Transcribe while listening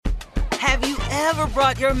Have you ever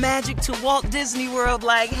brought your magic to Walt Disney World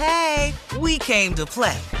like, hey, we came to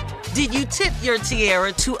play? Did you tip your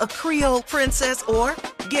tiara to a Creole princess or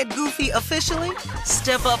get goofy officially?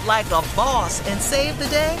 Step up like a boss and save the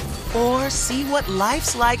day? Or see what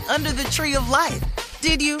life's like under the tree of life?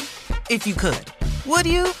 Did you? If you could. Would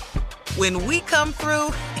you? When we come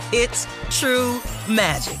through, it's true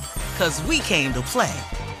magic. 'Cause we came to play.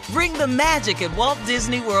 Bring the magic at Walt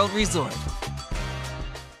Disney World Resort.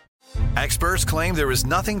 Experts claim there is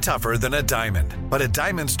nothing tougher than a diamond. But at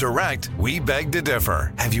Diamonds Direct, we beg to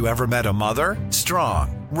differ. Have you ever met a mother?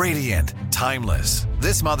 Strong, radiant, timeless.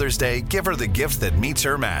 This Mother's Day, give her the gift that meets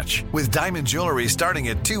her match. With diamond jewelry starting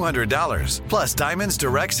at $200. Plus Diamonds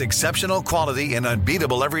Direct's exceptional quality and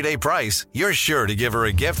unbeatable everyday price, you're sure to give her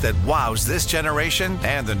a gift that wows this generation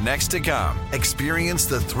and the next to come. Experience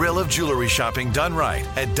the thrill of jewelry shopping done right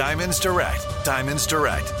at Diamonds Direct. Diamonds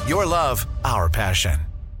Direct. Your love, our passion.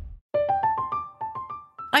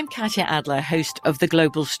 I'm Katya Adler, host of The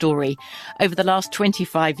Global Story. Over the last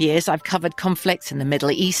 25 years, I've covered conflicts in the Middle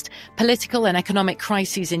East, political and economic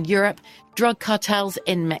crises in Europe, drug cartels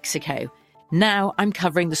in Mexico. Now I'm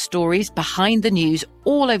covering the stories behind the news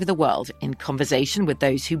all over the world in conversation with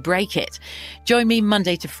those who break it. Join me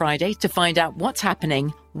Monday to Friday to find out what's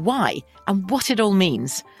happening, why, and what it all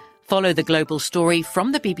means. Follow The Global Story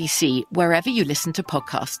from the BBC wherever you listen to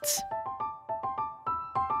podcasts.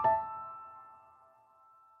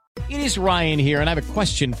 It is Ryan here, and I have a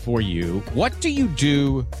question for you. What do you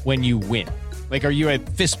do when you win? Like, are you a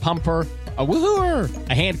fist pumper, a woohooer,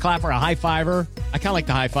 a hand clapper, a high fiver? I kind of like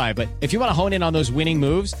the high five, but if you want to hone in on those winning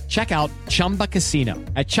moves, check out Chumba Casino.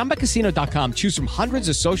 At ChumbaCasino.com, choose from hundreds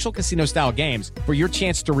of social casino-style games for your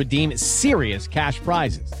chance to redeem serious cash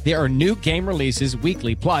prizes. There are new game releases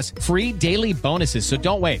weekly, plus free daily bonuses, so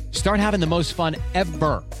don't wait. Start having the most fun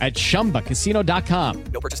ever at ChumbaCasino.com.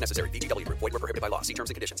 No purchase necessary. VGW. Void where prohibited by law. See terms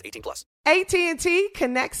and conditions. 18+. AT&T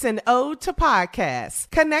connects an ode to podcasts.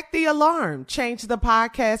 Connect the alarm. Change the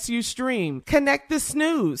podcast you stream. Connect the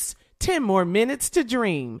snooze. 10 more minutes to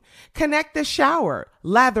dream. Connect the shower.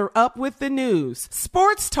 Lather up with the news.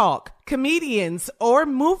 Sports talk, comedians, or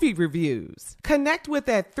movie reviews. Connect with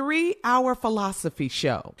that 3-hour philosophy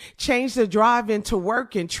show. Change the drive into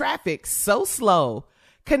work in traffic so slow.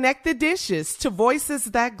 Connect the dishes to voices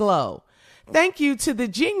that glow. Thank you to the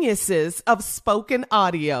geniuses of spoken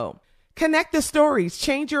audio. Connect the stories,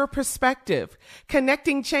 change your perspective.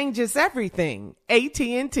 Connecting changes everything.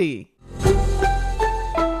 AT&T.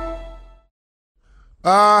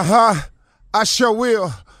 I sure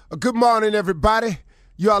will. Good morning, everybody.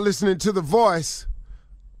 You are listening to The Voice.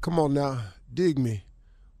 Come on now, dig me.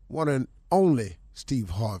 One and only Steve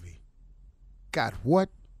Harvey. Got what?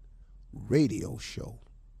 Radio show.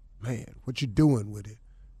 Man, what you doing with it?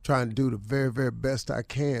 Trying to do the very, very best I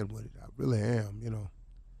can with it. I really am, you know.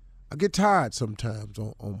 I get tired sometimes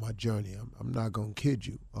on my journey. I'm not going to kid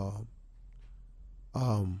you.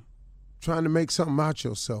 Trying to make something out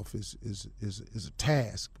yourself is a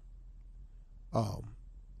task.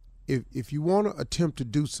 If you want to attempt to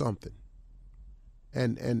do something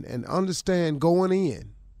and understand going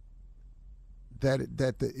in that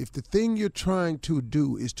if the thing you're trying to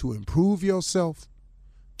do is to improve yourself,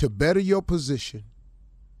 to better your position,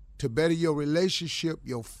 to better your relationship,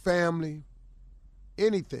 your family,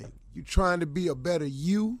 anything, you're trying to be a better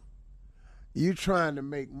you, you're trying to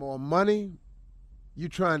make more money, you're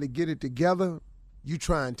trying to get it together, you're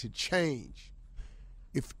trying to change.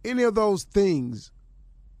 If any of those things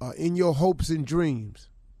are in your hopes and dreams,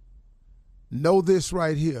 know this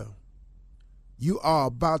right here. You are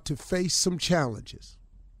about to face some challenges.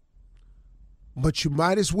 But you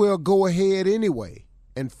might as well go ahead anyway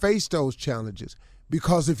and face those challenges,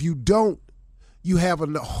 because if you don't, you have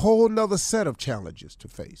a whole nother set of challenges to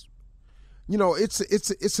face. You know, it's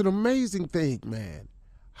an amazing thing, man,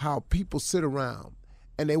 how people sit around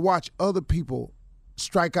and they watch other people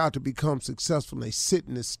strike out to become successful, and they sit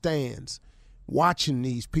in the stands watching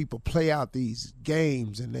these people play out these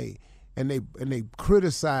games, and they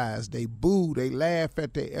criticize, they boo, they laugh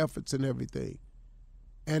at their efforts and everything.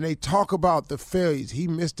 And they talk about the failures. He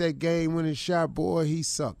missed that game winning shot, boy, he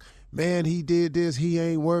sucked. Man, he did this, he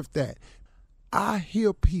ain't worth that. I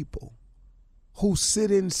hear people who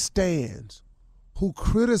sit in stands, who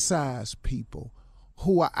criticize people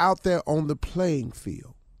who are out there on the playing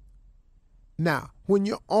field. Now, when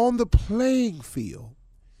you're on the playing field,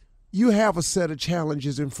 you have a set of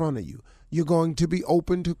challenges in front of you. You're going to be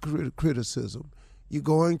open to criticism. You're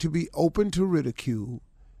going to be open to ridicule.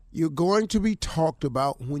 You're going to be talked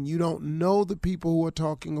about when you don't know the people who are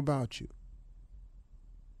talking about you.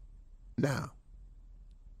 Now,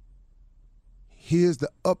 Here's the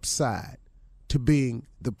upside to being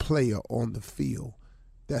the player on the field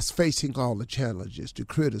that's facing all the challenges, the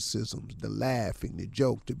criticisms, the laughing, the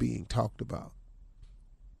joke, the being talked about.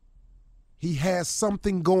 He has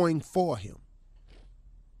something going for him.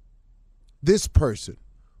 This person,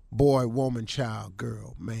 boy, woman, child,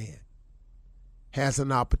 girl, man, has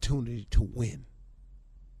an opportunity to win.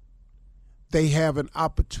 They have an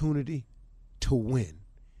opportunity to win.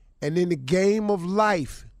 And in the game of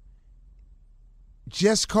life,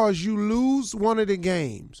 just because you lose one of the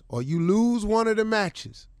games or you lose one of the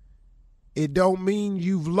matches, it don't mean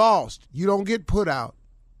you've lost. You don't get put out.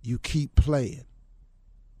 You keep playing.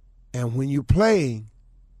 And when you're playing,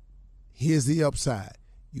 here's the upside.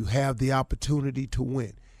 You have the opportunity to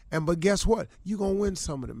win. But guess what? You're going to win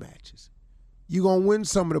some of the matches. You're going to win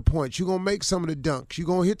some of the points. You're going to make some of the dunks. You're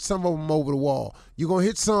going to hit some of them over the wall. You're going to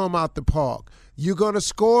hit some out the park. You're going to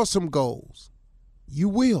score some goals. You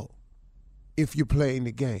will if you're playing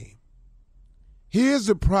the game. Here's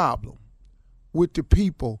the problem with the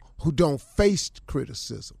people who don't face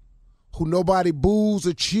criticism, who nobody boos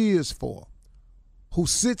or cheers for, who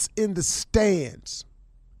sits in the stands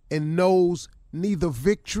and knows neither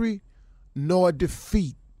victory nor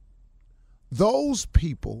defeat. Those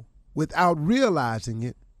people, without realizing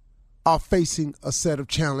it, are facing a set of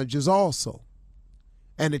challenges also.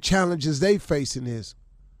 And the challenges they facing is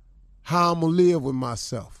how I'm going to live with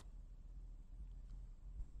myself,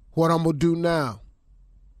 what I'm going to do now,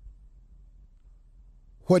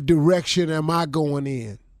 what direction am I going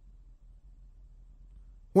in,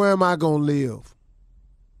 where am I going to live,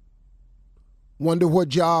 wonder what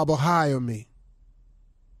job will hire me,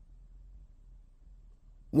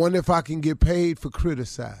 wonder if I can get paid for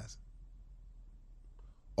criticizing.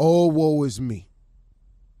 Oh, woe is me.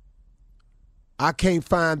 I can't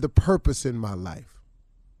find the purpose in my life.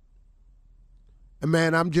 And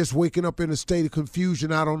man, I'm just waking up in a state of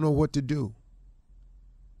confusion. I don't know what to do.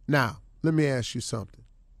 Now, let me ask you something.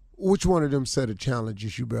 Which one of them set of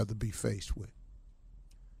challenges you'd rather be faced with?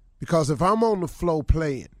 Because if I'm on the floor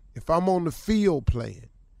playing, if I'm on the field playing,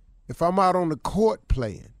 if I'm out on the court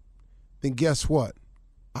playing, then guess what?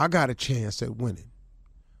 I got a chance at winning.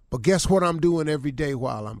 But guess what I'm doing every day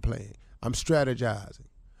while I'm playing? I'm strategizing.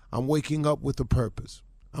 I'm waking up with a purpose.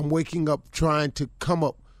 I'm waking up trying to come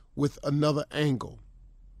up with another angle.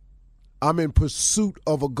 I'm in pursuit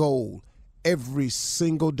of a goal every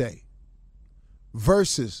single day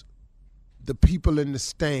versus the people in the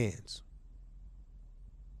stands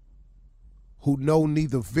who know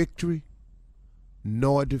neither victory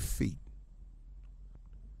nor defeat.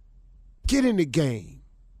 Get in the game.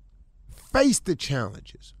 Face the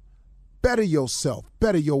challenges. Better yourself,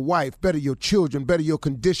 better your wife, better your children, better your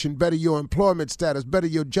condition, better your employment status, better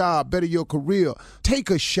your job, better your career.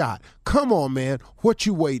 Take a shot. Come on, man. What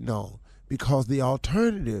you waiting on? Because the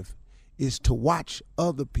alternative is to watch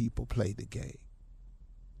other people play the game.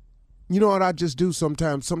 You know what I just do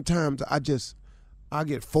sometimes? Sometimes I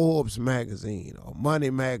get Forbes magazine or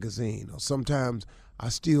Money magazine, or sometimes I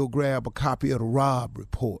still grab a copy of the Robb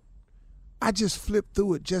Report. I just flip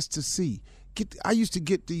through it just to see. I used to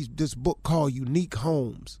get this book called Unique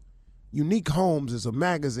Homes. Unique Homes is a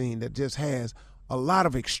magazine that just has a lot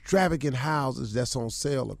of extravagant houses that's on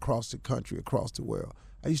sale across the country, across the world.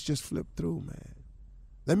 I used to just flip through, man.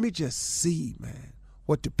 Let me just see, man,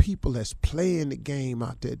 what the people that's playing the game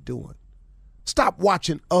out there doing. Stop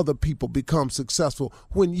watching other people become successful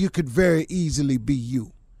when you could very easily be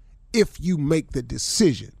you, if you make the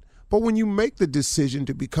decision. But when you make the decision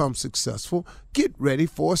to become successful, get ready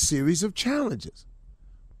for a series of challenges.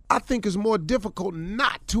 I think it's more difficult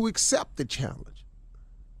not to accept the challenge.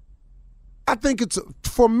 I think it's,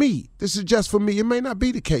 for me, this is just for me, it may not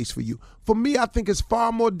be the case for you. For me, I think it's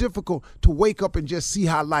far more difficult to wake up and just see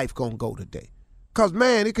how life gonna go today. Because,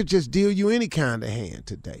 man, it could just deal you any kind of hand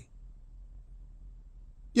today.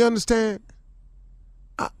 You understand?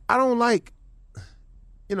 I don't like,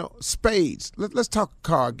 spades. Let's talk a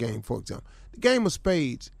card game, for example. The game of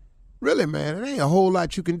spades, really, man, it ain't a whole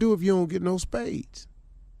lot you can do if you don't get no spades.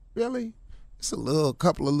 Really? It's a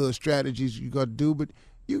couple of little strategies you got to do, but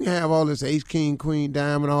you can have all this ace, king, queen,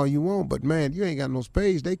 diamond, all you want, but, man, you ain't got no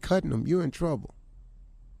spades. They cutting them. You're in trouble.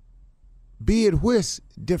 Bid whist,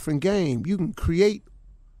 different game. You can create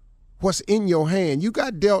what's in your hand. You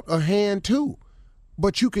got dealt a hand, too,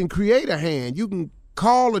 but you can create a hand. You can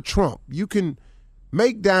call a trump. You can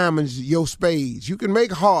make diamonds your spades. You can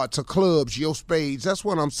make hearts or clubs your spades. That's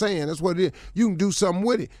what I'm saying. That's what it is. You can do something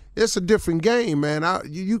with it. It's a different game, man.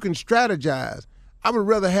 You can strategize. I would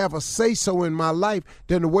rather have a say-so in my life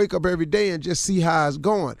than to wake up every day and just see how it's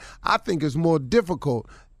going. I think it's more difficult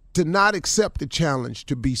to not accept the challenge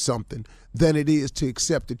to be something than it is to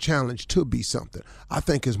accept the challenge to be something. I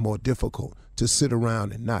think it's more difficult to sit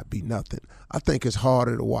around and not be nothing. I think it's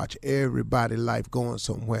harder to watch everybody's life going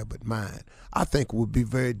somewhere but mine. I think it would be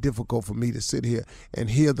very difficult for me to sit here and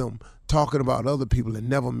hear them talking about other people and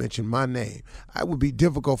never mention my name. It would be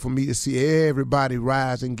difficult for me to see everybody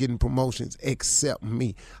rise and getting promotions except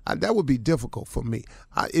me. That would be difficult for me.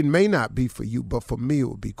 It may not be for you, but for me it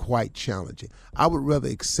would be quite challenging. I would rather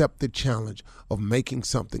accept the challenge of making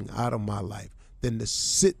something out of my life than to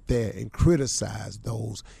sit there and criticize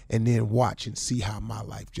those and then watch and see how my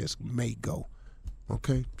life just may go.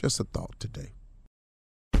 Okay? Just a thought today.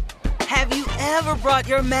 Have you ever brought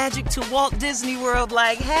your magic to Walt Disney World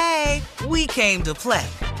like, hey, we came to play?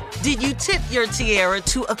 Did you tip your tiara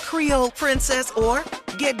to a Creole princess or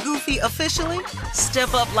get goofy officially?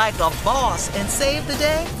 Step up like a boss and save the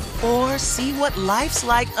day? Or see what life's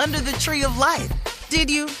like under the tree of life? Did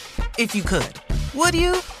you? If you could. Would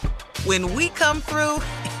you? When we come through,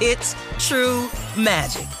 it's true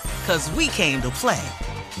magic. 'Cause we came to play.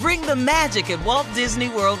 Bring the magic at Walt Disney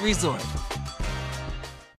World Resort.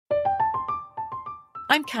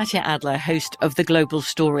 I'm Katya Adler, host of The Global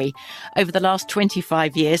Story. Over the last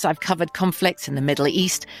 25 years, I've covered conflicts in the Middle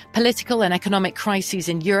East, political and economic crises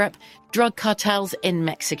in Europe, drug cartels in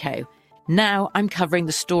Mexico. Now I'm covering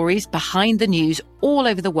the stories behind the news all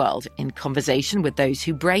over the world in conversation with those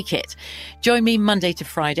who break it. Join me Monday to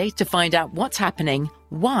Friday to find out what's happening,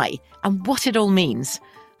 why, and what it all means.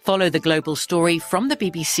 Follow The Global Story from the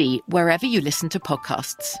BBC wherever you listen to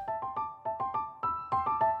podcasts.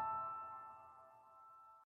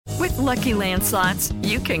 With Lucky Land Slots,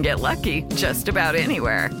 you can get lucky just about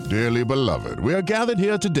anywhere. Dearly beloved, we are gathered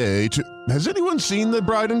here today to... Has anyone seen the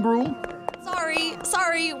bride and groom?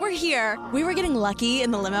 Sorry, we're here. We were getting lucky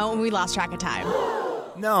in the limo and we lost track of time.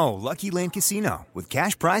 No, Lucky Land Casino, with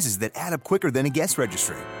cash prizes that add up quicker than a guest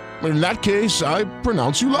registry. In that case, I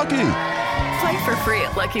pronounce you lucky. Play for free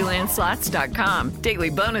at LuckyLandSlots.com. Daily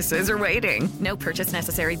bonuses are waiting. No purchase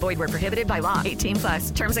necessary. Void where prohibited by law.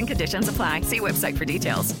 18+. Terms and conditions apply. See website for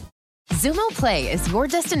details. Xumo Play is your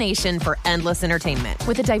destination for endless entertainment.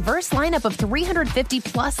 With a diverse lineup of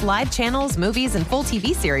 350-plus live channels, movies, and full TV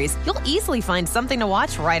series, you'll easily find something to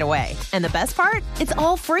watch right away. And the best part? It's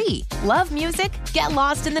all free. Love music? Get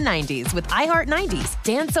lost in the 90s with iHeart 90s,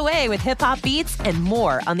 dance away with hip-hop beats, and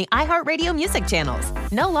more on the iHeartRadio music channels.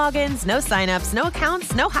 No logins, no signups, no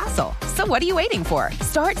accounts, no hassle. So what are you waiting for?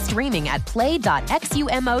 Start streaming at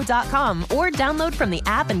play.xumo.com or download from the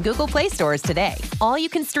app and Google Play stores today. All you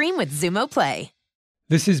can stream with Xumo Play.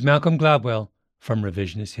 This is Malcolm Gladwell from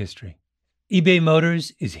Revisionist History. eBay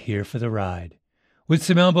Motors is here for the ride. With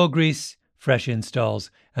some elbow grease, fresh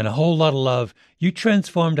installs, and a whole lot of love, you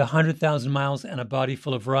transformed 100,000 miles and a body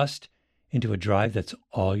full of rust into a drive that's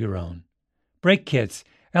all your own. Brake kits,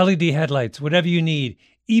 LED headlights, whatever you need,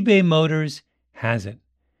 eBay Motors has it.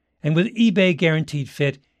 And with eBay Guaranteed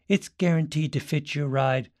Fit, it's guaranteed to fit your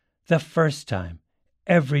ride the first time,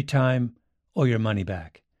 every time, or your money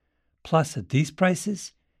back. Plus, at these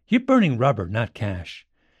prices, you're burning rubber, not cash.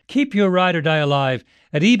 Keep your ride or die alive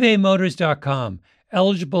at ebaymotors.com.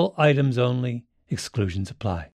 Eligible items only. Exclusions apply.